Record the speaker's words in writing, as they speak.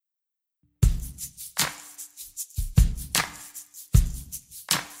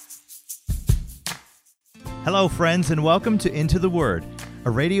Hello, friends, and welcome to Into the Word, a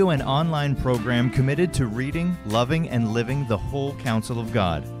radio and online program committed to reading, loving, and living the whole counsel of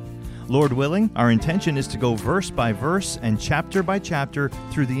God. Lord willing, our intention is to go verse by verse and chapter by chapter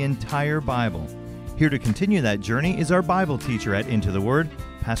through the entire Bible. Here to continue that journey is our Bible teacher at Into the Word,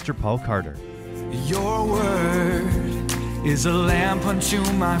 Pastor Paul Carter. Your word is a lamp unto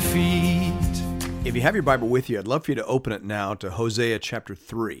my feet. If you have your Bible with you, I'd love for you to open it now to Hosea chapter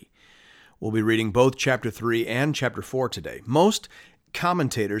 3. We'll be reading both chapter 3 and chapter 4 today. Most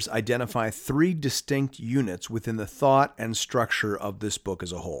commentators identify three distinct units within the thought and structure of this book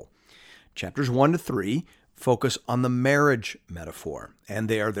as a whole. Chapters 1 to 3 focus on the marriage metaphor, and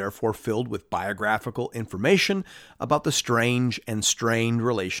they are therefore filled with biographical information about the strange and strained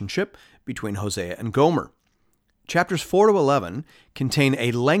relationship between Hosea and Gomer. Chapters 4 to 11 contain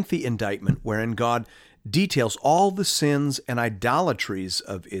a lengthy indictment wherein God details all the sins and idolatries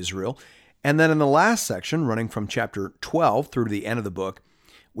of Israel. And then in the last section, running from chapter 12 through to the end of the book,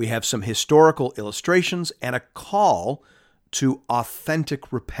 we have some historical illustrations and a call to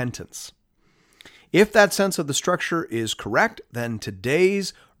authentic repentance. If that sense of the structure is correct, then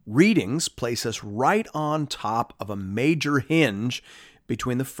today's readings place us right on top of a major hinge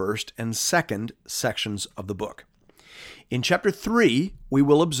between the first and second sections of the book. In chapter 3, we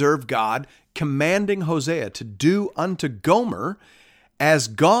will observe God commanding Hosea to do unto Gomer as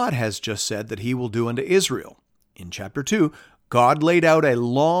God has just said that he will do unto Israel. In chapter 2, God laid out a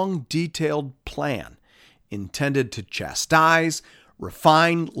long, detailed plan intended to chastise,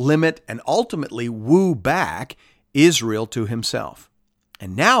 refine, limit, and ultimately woo back Israel to himself.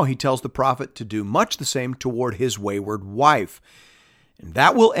 And now he tells the prophet to do much the same toward his wayward wife. And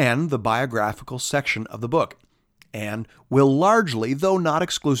that will end the biographical section of the book and will largely, though not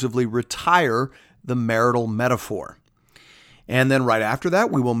exclusively, retire the marital metaphor. And then right after that,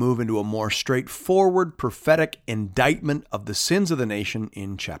 we will move into a more straightforward prophetic indictment of the sins of the nation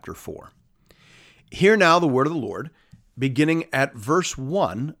in chapter 4. Hear now the word of the Lord, beginning at verse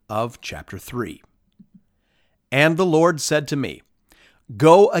 1 of chapter 3. And the Lord said to me,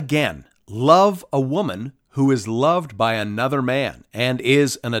 Go again, love a woman who is loved by another man and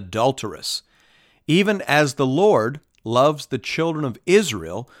is an adulteress, even as the Lord loves the children of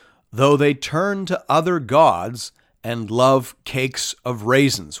Israel, though they turn to other gods and love cakes of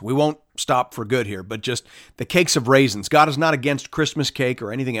raisins. We won't stop for good here, but just the cakes of raisins. God is not against Christmas cake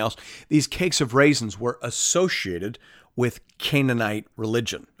or anything else. These cakes of raisins were associated with Canaanite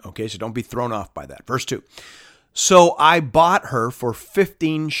religion. Okay, so don't be thrown off by that. Verse 2. So I bought her for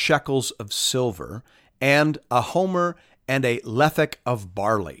 15 shekels of silver and a homer and a lethek of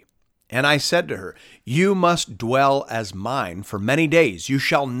barley. And I said to her, You must dwell as mine for many days. You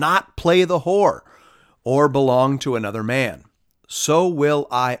shall not play the whore or belong to another man. So will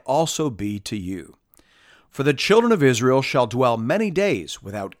I also be to you. For the children of Israel shall dwell many days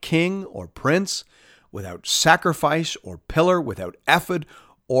without king or prince, without sacrifice or pillar, without ephod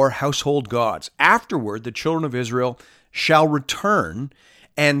or household gods. Afterward, the children of Israel shall return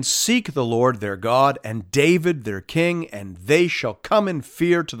and seek the Lord their God and David their king, and they shall come in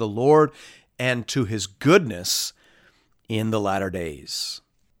fear to the Lord and to his goodness in the latter days.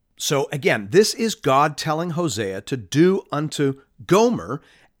 So again, this is God telling Hosea to do unto Gomer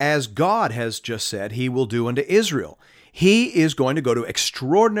as God has just said he will do unto Israel. He is going to go to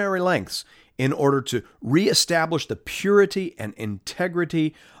extraordinary lengths in order to reestablish the purity and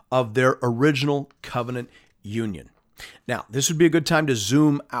integrity of their original covenant union. Now, this would be a good time to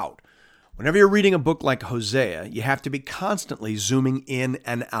zoom out. Whenever you're reading a book like Hosea, you have to be constantly zooming in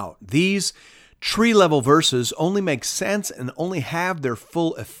and out. These tree-level verses only make sense and only have their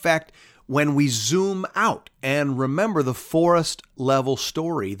full effect when we zoom out and remember the forest-level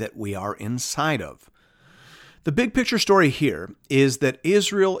story that we are inside of. The big picture story here is that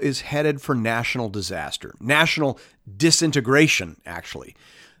Israel is headed for national disaster, national disintegration, actually.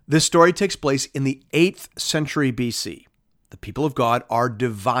 This story takes place in the 8th century BC. The people of God are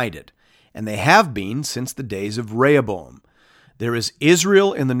divided, and they have been since the days of Rehoboam. There is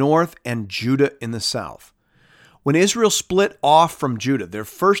Israel in the north and Judah in the south. When Israel split off from Judah, their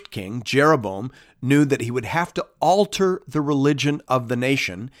first king, Jeroboam, knew that he would have to alter the religion of the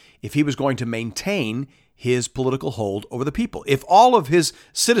nation if he was going to maintain his political hold over the people. If all of his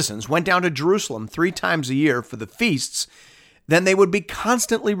citizens went down to Jerusalem 3 times a year for the feasts, then they would be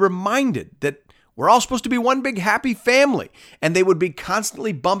constantly reminded that we're all supposed to be one big happy family, and they would be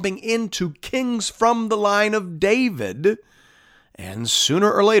constantly bumping into kings from the line of David. And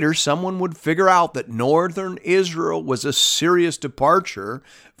sooner or later, someone would figure out that northern Israel was a serious departure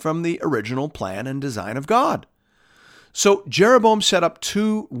from the original plan and design of God. So Jeroboam set up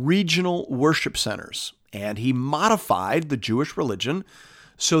 2 regional worship centers, and he modified the Jewish religion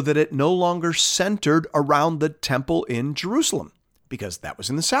so that it no longer centered around the temple in Jerusalem, because that was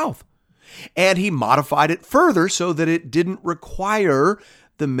in the south. And he modified it further so that it didn't require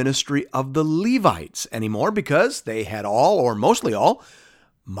the ministry of the Levites anymore, because they had all, or mostly all,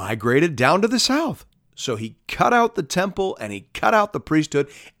 migrated down to the south. So he cut out the temple and he cut out the priesthood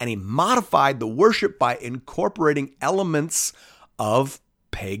and he modified the worship by incorporating elements of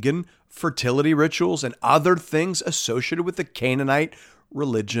pagan fertility rituals and other things associated with the Canaanite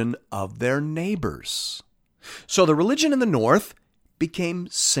religion of their neighbors. So the religion in the north became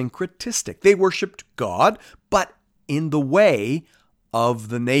syncretistic. They worshiped God, but in the way of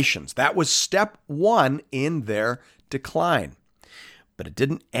the nations. That was step one in their decline. But it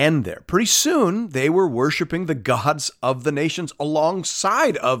didn't end there. Pretty soon, they were worshiping the gods of the nations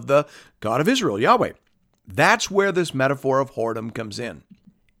alongside of the God of Israel, Yahweh. That's where this metaphor of whoredom comes in.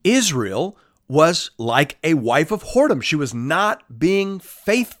 Israel was like a wife of whoredom. She was not being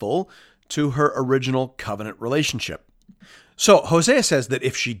faithful to her original covenant relationship. So Hosea says that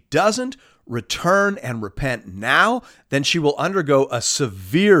if she doesn't return and repent now, then she will undergo a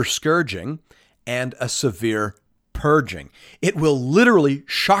severe scourging and a severe purging. It will literally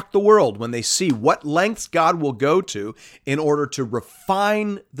shock the world when they see what lengths God will go to in order to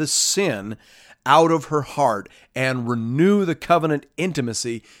refine the sin out of her heart and renew the covenant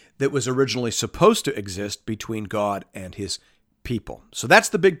intimacy that was originally supposed to exist between God and his people. So that's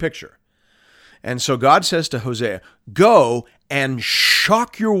the big picture. And so God says to Hosea, go and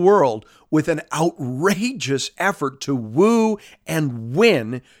shock your world with an outrageous effort to woo and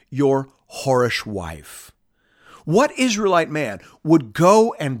win your whorish wife. What Israelite man would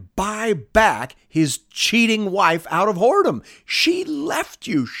go and buy back his cheating wife out of whoredom? She left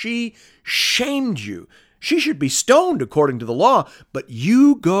you. She shamed you. She should be stoned according to the law, but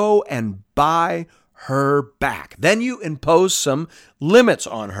you go and buy her back. Then you impose some limits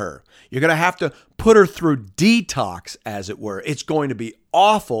on her. You're going to have to put her through detox, as it were. It's going to be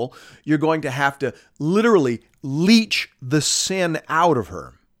awful. You're going to have to literally leach the sin out of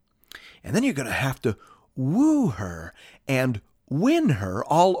her. And then you're going to have to woo her and win her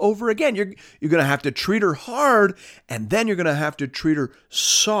all over again. You're going to have to treat her hard, and then you're going to have to treat her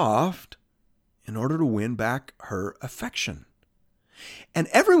soft in order to win back her affection. And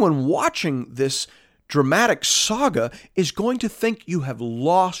everyone watching this dramatic saga is going to think you have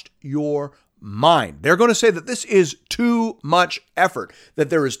lost your mind. They're going to say that this is too much effort, that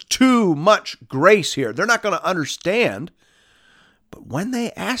there is too much grace here. They're not going to understand. But when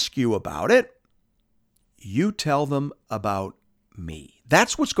they ask you about it, you tell them about me.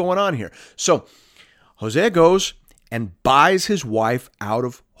 That's what's going on here. So Hosea goes and buys his wife out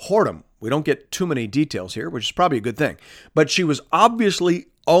of whoredom. We don't get too many details here, which is probably a good thing. But she was obviously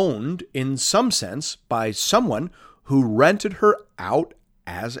owned in some sense by someone who rented her out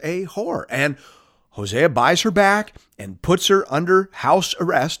as a whore. And Hosea buys her back and puts her under house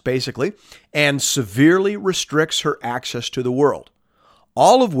arrest, basically, and severely restricts her access to the world.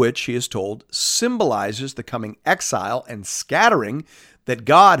 All of which, he is told, symbolizes the coming exile and scattering that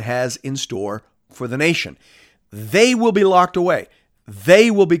God has in store for the nation. They will be locked away. They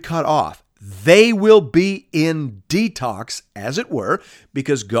will be cut off. They will be in detox, as it were,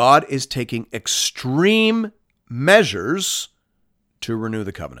 because God is taking extreme measures to renew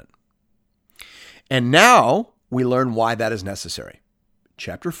the covenant. And now we learn why that is necessary.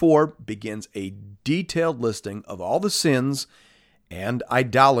 Chapter 4 begins a detailed listing of all the sins and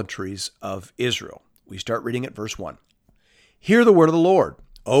idolatries of Israel. We start reading at verse 1. Hear the word of the Lord,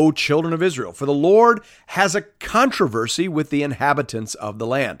 O children of Israel, for the Lord has a controversy with the inhabitants of the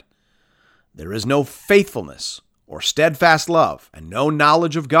land. There is no faithfulness or steadfast love, and no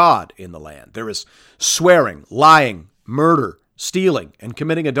knowledge of God in the land. There is swearing, lying, murder, stealing, and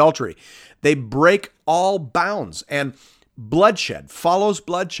committing adultery. They break all bounds, and bloodshed follows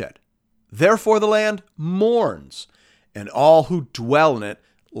bloodshed. Therefore the land mourns, and all who dwell in it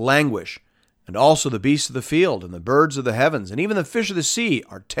languish, and also the beasts of the field and the birds of the heavens, and even the fish of the sea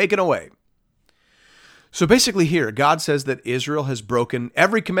are taken away. So basically here, God says that Israel has broken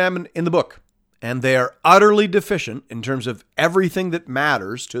every commandment in the book, and they are utterly deficient in terms of everything that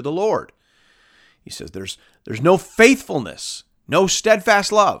matters to the Lord. He says there's no faithfulness, no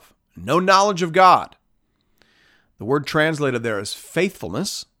steadfast love, no knowledge of God. The word translated there as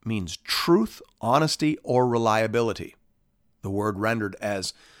faithfulness means truth, honesty, or reliability. The word rendered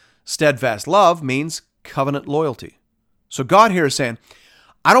as steadfast love means covenant loyalty. So God here is saying,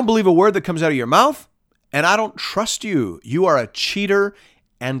 I don't believe a word that comes out of your mouth, and I don't trust you. You are a cheater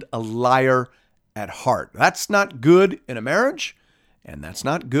and a liar at heart. That's not good in a marriage, And that's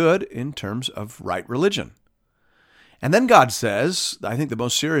not good in terms of right religion. And then God says, I think the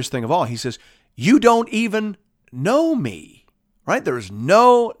most serious thing of all, he says, you don't even know me, right? There is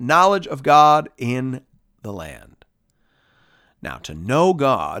no knowledge of God in the land. Now, to know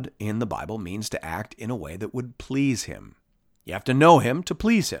God in the Bible means to act in a way that would please him. You have to know him to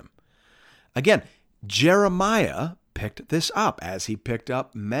please him. Again, Jeremiah picked this up as he picked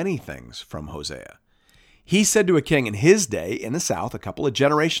up many things from Hosea. He said to a king in his day in the south, a couple of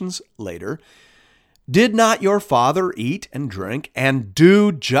generations later, did not your father eat and drink and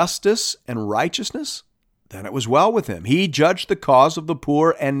do justice and righteousness? Then it was well with him. He judged the cause of the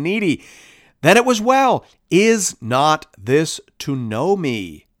poor and needy. Then it was well. Is not this to know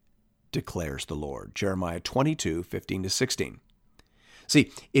me, declares the Lord. Jeremiah 22, 15-16.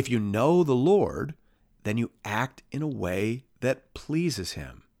 See, if you know the Lord, then you act in a way that pleases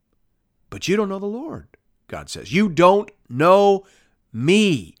him. But you don't know the Lord, God says. You don't know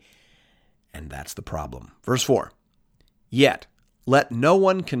me. And that's the problem. Verse 4, yet let no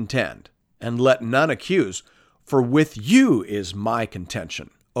one contend, and let none accuse, for with you is my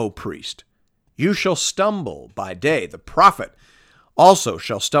contention, O priest. You shall stumble by day, the prophet also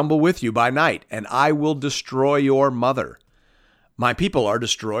shall stumble with you by night, and I will destroy your mother. My people are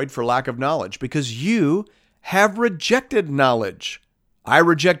destroyed for lack of knowledge, because you have rejected knowledge. I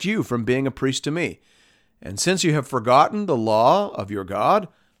reject you from being a priest to me. And since you have forgotten the law of your God,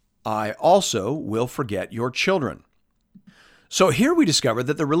 I also will forget your children. So here we discover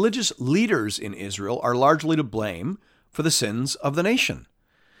that the religious leaders in Israel are largely to blame for the sins of the nation.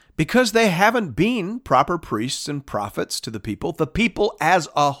 Because they haven't been proper priests and prophets to the people as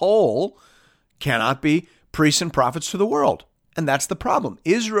a whole cannot be priests and prophets to the world. And that's the problem.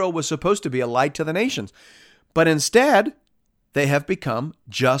 Israel was supposed to be a light to the nations, but instead they have become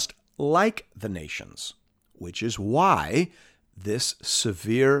just like the nations, which is why this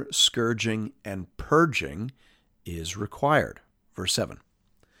severe scourging and purging is required. Verse 7.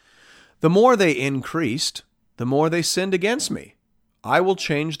 The more they increased, the more they sinned against me. I will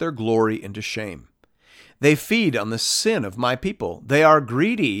change their glory into shame. They feed on the sin of my people. They are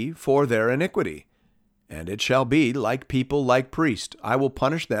greedy for their iniquity. And it shall be like people, like priests. I will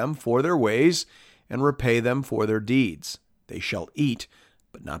punish them for their ways and repay them for their deeds. They shall eat,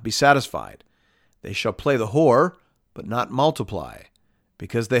 but not be satisfied. They shall play the whore, but not multiply,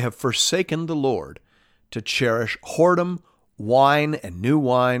 because they have forsaken the Lord to cherish whoredom, wine, and new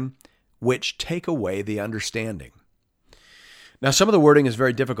wine, which take away the understanding. Now, some of the wording is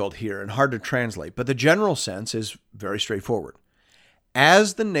very difficult here and hard to translate, but the general sense is very straightforward.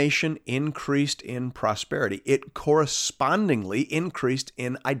 As the nation increased in prosperity, it correspondingly increased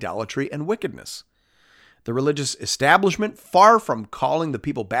in idolatry and wickedness. The religious establishment, far from calling the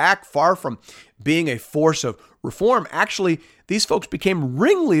people back, far from being a force of reform, actually, these folks became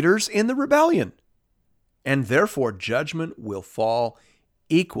ringleaders in the rebellion. And therefore, judgment will fall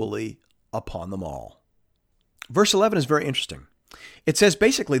equally upon them all. Verse 11 is very interesting. It says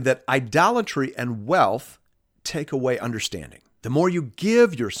basically that idolatry and wealth take away understanding. The more you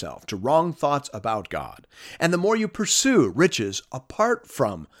give yourself to wrong thoughts about God, and the more you pursue riches apart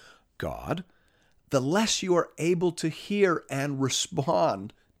from God, the less you are able to hear and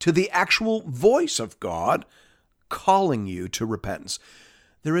respond to the actual voice of God calling you to repentance.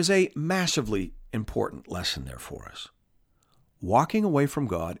 There is a massively important lesson there for us. Walking away from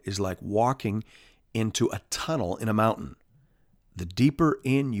God is like walking into a tunnel in a mountain. The deeper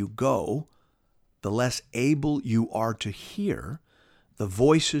in you go, the less able you are to hear the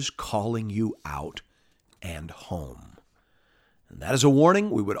voices calling you out and home. And that is a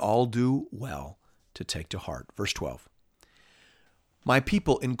warning we would all do well to take to heart. Verse 12. My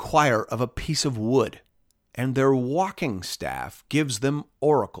people inquire of a piece of wood, and their walking staff gives them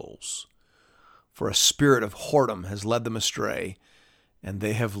oracles. For a spirit of whoredom has led them astray, and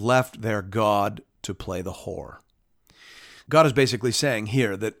they have left their God to play the whore. God is basically saying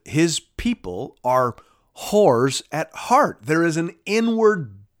here that his people are whores at heart. There is an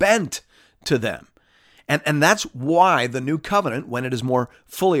inward bent to them. And that's why the new covenant, when it is more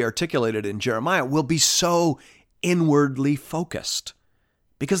fully articulated in Jeremiah, will be so inwardly focused.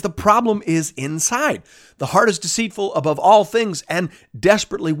 Because the problem is inside. The heart is deceitful above all things and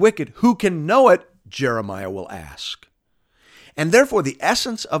desperately wicked. Who can know it? Jeremiah will ask. And therefore, the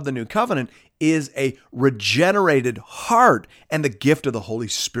essence of the new covenant is a regenerated heart and the gift of the Holy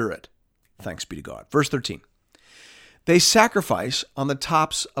Spirit. Thanks be to God. Verse 13. They sacrifice on the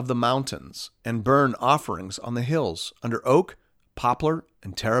tops of the mountains and burn offerings on the hills under oak, poplar,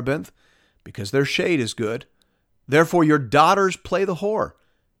 and terebinth, because their shade is good. Therefore your daughters play the whore,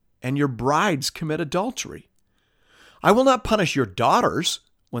 and your brides commit adultery. I will not punish your daughters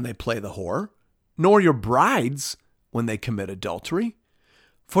when they play the whore, nor your brides when they commit adultery.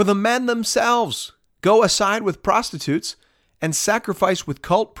 For the men themselves go aside with prostitutes and sacrifice with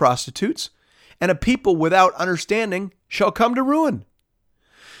cult prostitutes, and a people without understanding shall come to ruin.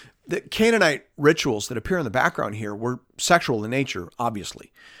 The Canaanite rituals that appear in the background here were sexual in nature,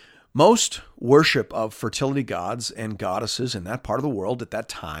 obviously. Most worship of fertility gods and goddesses in that part of the world at that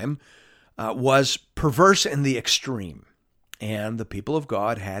time was perverse in the extreme, and the people of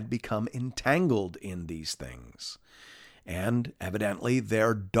God had become entangled in these things. And evidently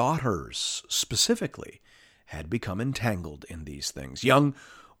their daughters specifically had become entangled in these things. Young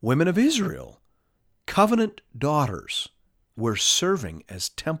women of Israel, covenant daughters, were serving as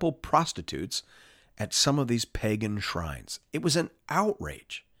temple prostitutes at some of these pagan shrines. It was an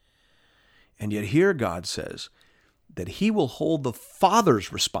outrage. And yet here God says that he will hold the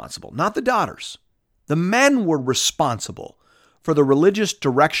fathers responsible, not the daughters. The men were responsible for the religious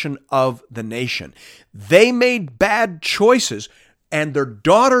direction of the nation. They made bad choices, and their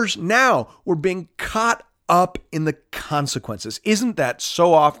daughters now were being caught up in the consequences. Isn't that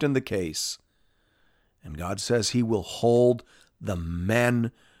so often the case? And God says he will hold the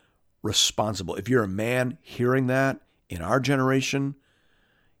men responsible. If you're a man hearing that in our generation,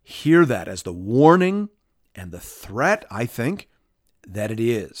 hear that as the warning and the threat, I think, that it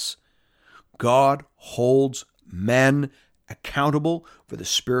is. God holds men accountable for the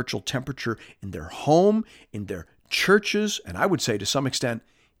spiritual temperature in their home, in their churches, and I would say to some extent,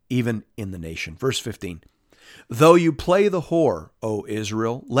 even in the nation. Verse 15, though you play the whore, O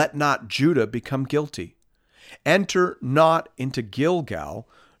Israel, let not Judah become guilty. Enter not into Gilgal,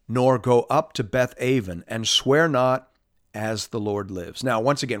 nor go up to Beth-aven, and swear not as the Lord lives. Now,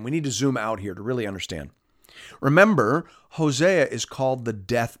 once again, we need to zoom out here to really understand. Remember, Hosea is called the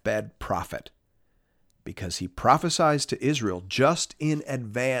deathbed prophet because he prophesies to Israel just in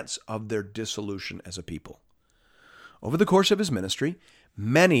advance of their dissolution as a people. Over the course of his ministry,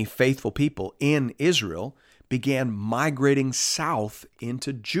 many faithful people in Israel began migrating south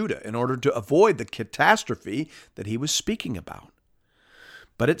into Judah in order to avoid the catastrophe that he was speaking about.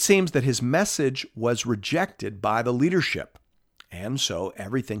 But it seems that his message was rejected by the leadership, and so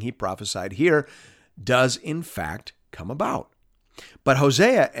everything he prophesied here does in fact come about. But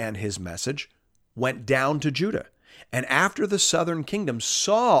Hosea and his message went down to Judah, and after the southern kingdom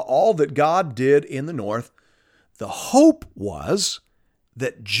saw all that God did in the north, the hope was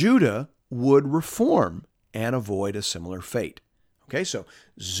that Judah would reform and avoid a similar fate. Okay, so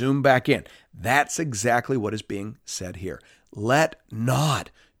zoom back in. That's exactly what is being said here. Let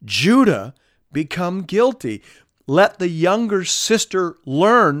not Judah become guilty. Let the younger sister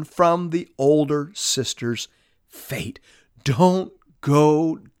learn from the older sister's fate. Don't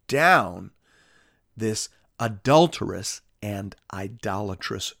go down this adulterous and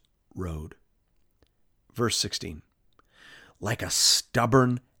idolatrous road. Verse 16, like a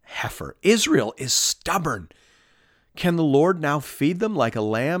stubborn heifer. Israel is stubborn. Can the Lord now feed them like a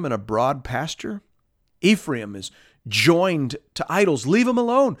lamb in a broad pasture? Ephraim is joined to idols. Leave them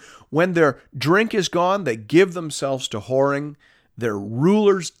alone. When their drink is gone, they give themselves to whoring. Their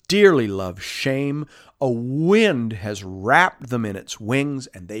rulers dearly love shame. A wind has wrapped them in its wings,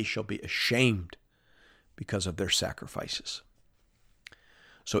 and they shall be ashamed because of their sacrifices.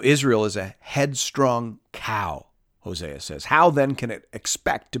 So Israel is a headstrong cow, Hosea says. How then can it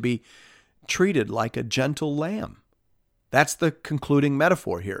expect to be treated like a gentle lamb? That's the concluding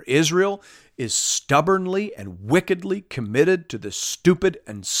metaphor here. Israel is stubbornly and wickedly committed to this stupid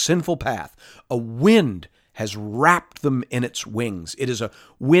and sinful path. A wind has wrapped them in its wings. It is a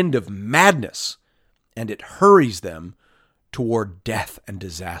wind of madness, and it hurries them toward death and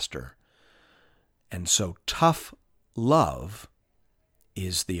disaster. And so tough love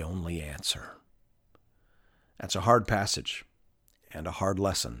is the only answer. That's a hard passage and a hard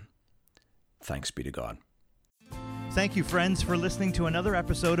lesson. Thanks be to God. Thank you, friends, for listening to another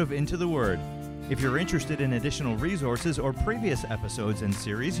episode of Into the Word. If you're interested in additional resources or previous episodes and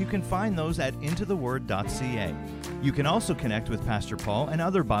series, you can find those at intotheword.ca. You can also connect with Pastor Paul and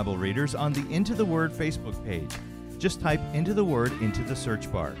other Bible readers on the Into the Word Facebook page. Just type Into the Word into the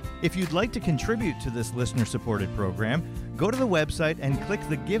search bar. If you'd like to contribute to this listener-supported program, go to the website and click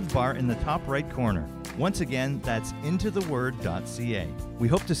the Give bar in the top right corner. Once again, that's intotheword.ca. We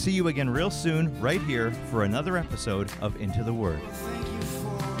hope to see you again real soon, right here, for another episode of Into the Word.